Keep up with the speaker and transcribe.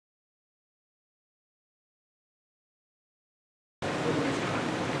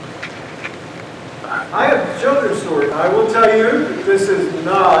story. I will tell you that this is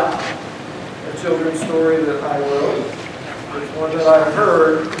not a children's story that I wrote. It's one that I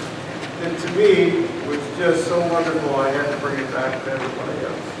heard, and to me was just so wonderful I had to bring it back to everybody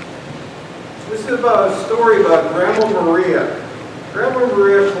else. This is about a story about Grandma Maria. Grandma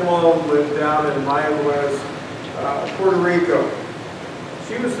Maria Colon lived down in Mayan West, Puerto Rico.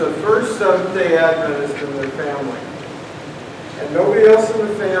 She was the first Seventh-day Adventist in their family. And nobody else in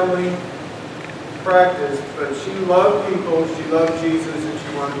the family practiced, but she loved people, she loved Jesus, and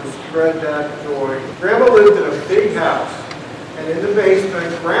she wanted to spread that joy. Grandma lived in a big house, and in the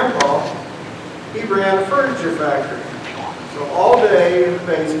basement, Grandpa, he ran a furniture factory. So all day in the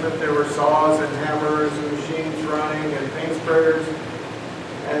basement, there were saws and hammers and machines running and paint sprayers.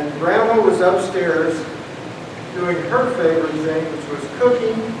 And Grandma was upstairs doing her favorite thing, which was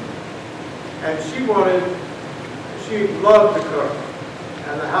cooking. And she loved to cook.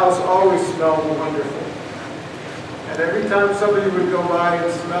 And the house always smelled wonderful. And every time somebody would go by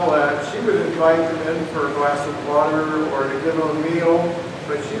and smell that, she would invite them in for a glass of water or to give them a meal.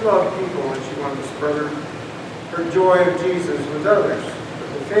 But she loved people and she wanted to spread her joy of Jesus with others.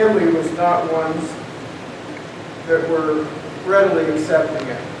 But the family was not ones that were readily accepting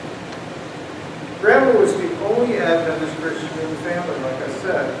it. Grandma was the only Adventist Christian in the family, like I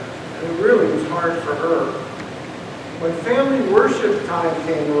said, and it really was hard for her. When family worship time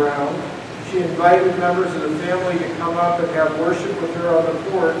came around, she invited members of the family to come up and have worship with her on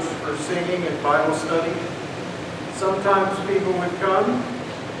the porch for singing and Bible study. Sometimes people would come,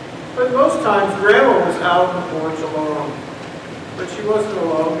 but most times Grandma was out on the porch alone. But she wasn't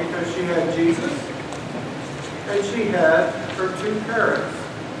alone because she had Jesus and she had her two parents.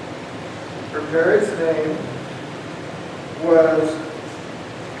 Her parents' name was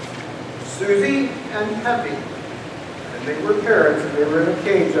Susie and Peppy. And they were parents and they were in a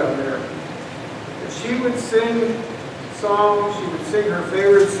cage out there. And she would sing songs, she would sing her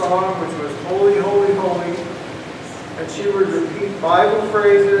favorite song, which was Holy, Holy, Holy. And she would repeat Bible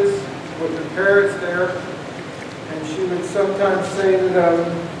phrases with the parents there. And she would sometimes say to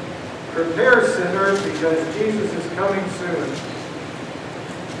them, prepare, sinner, because Jesus is coming soon.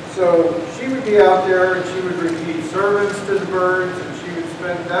 So she would be out there and she would repeat sermons to the birds, and she would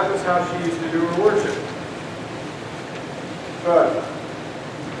spend, that was how she used to do her worship. But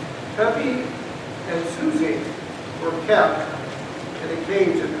Peppy and Susie were kept in a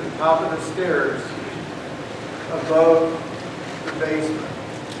cage at the top of the stairs above the basement.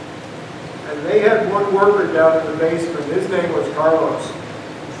 And they had one worker down in the basement. His name was Carlos.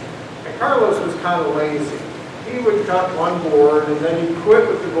 And Carlos was kind of lazy. He would cut one board and then he'd quit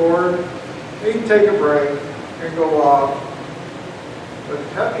with the board, and he'd take a break and go off. But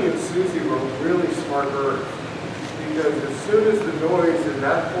Peppy and Susie were really smart birds, because as soon as the noise in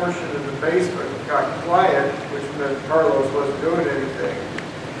that portion of the basement got quiet, which meant Carlos wasn't doing anything,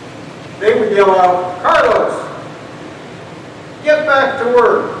 they would yell out, Carlos, get back to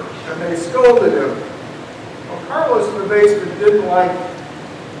work. And they scolded him. Well, Carlos in the basement didn't like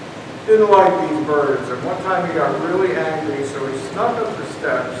these birds, and one time he got really angry, so he snuck up the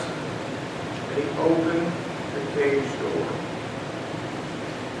steps and he opened the cage door.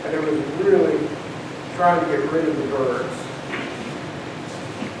 And it was really trying to get rid of the birds.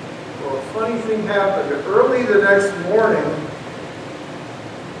 Well, a funny thing happened. Early the next morning,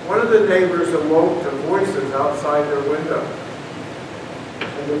 one of the neighbors awoke to voices outside their window.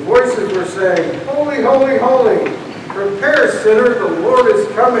 And the voices were saying, Holy, Holy, Holy, prepare, sinner, the Lord is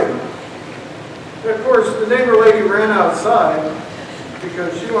coming. And of course, the neighbor lady ran outside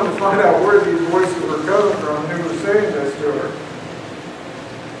because she wanted to find out where these voices were coming from and who was saying this to her.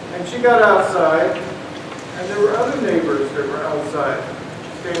 And she got outside, and there were other neighbors that were outside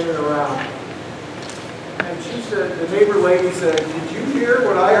standing around. And she said, the neighbor lady said, did you hear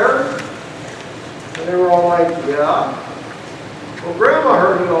what I heard? And they were all like, yeah. Well, Grandma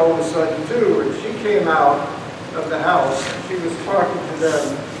heard it all of a sudden too, and she came out of the house, and she was talking to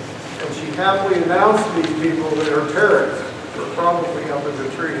them, and she happily announced to these people that her parents were probably up in the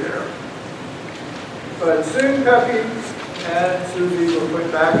tree there. But soon Peppy and Susie were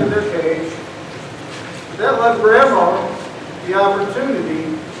put back in their cage. That left Grandma the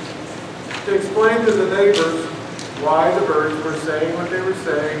opportunity to explain to the neighbors why the birds were saying what they were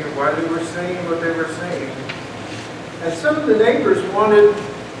saying and why they were singing what they were singing. And some of the neighbors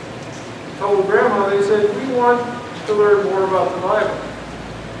told Grandma, they said, we want to learn more about the Bible.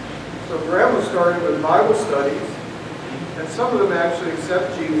 So Grandma started with Bible studies, and some of them actually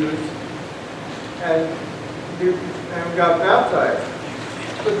accept Jesus and got baptized.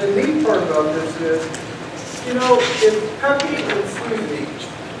 But the neat part about this is, you know, if Peppy and Susie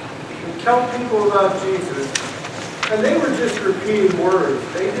would tell people about Jesus, And they were just repeating words.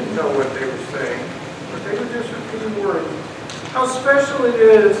 They didn't know what they were saying, but they were just repeating words. How special it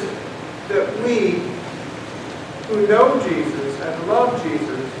is that we, who know Jesus and love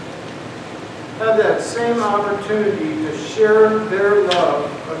Jesus, have that same opportunity to share their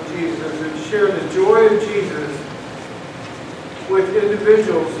love of Jesus and share the joy of Jesus with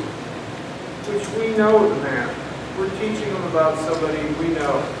individuals which we know the man. We're teaching them about somebody we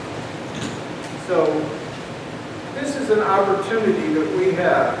know. So this is an opportunity that we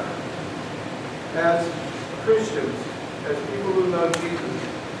have as Christians, as people who love Jesus,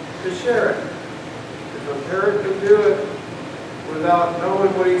 to share it. If a parent can do it without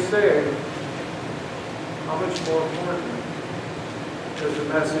knowing what he's saying, how much more important does the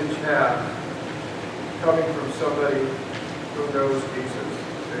message have coming from somebody who knows Jesus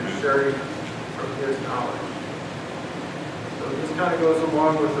and sharing from his knowledge? So this kind of goes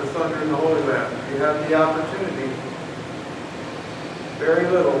along with the thunder in the Holy Land. You have the opportunity, very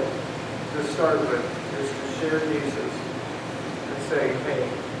little to start with, is to share Jesus and say, hey,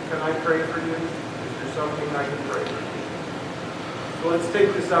 can I pray for you? Is there something I can pray for you? So let's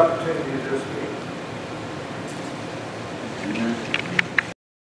take this opportunity this week. Amen.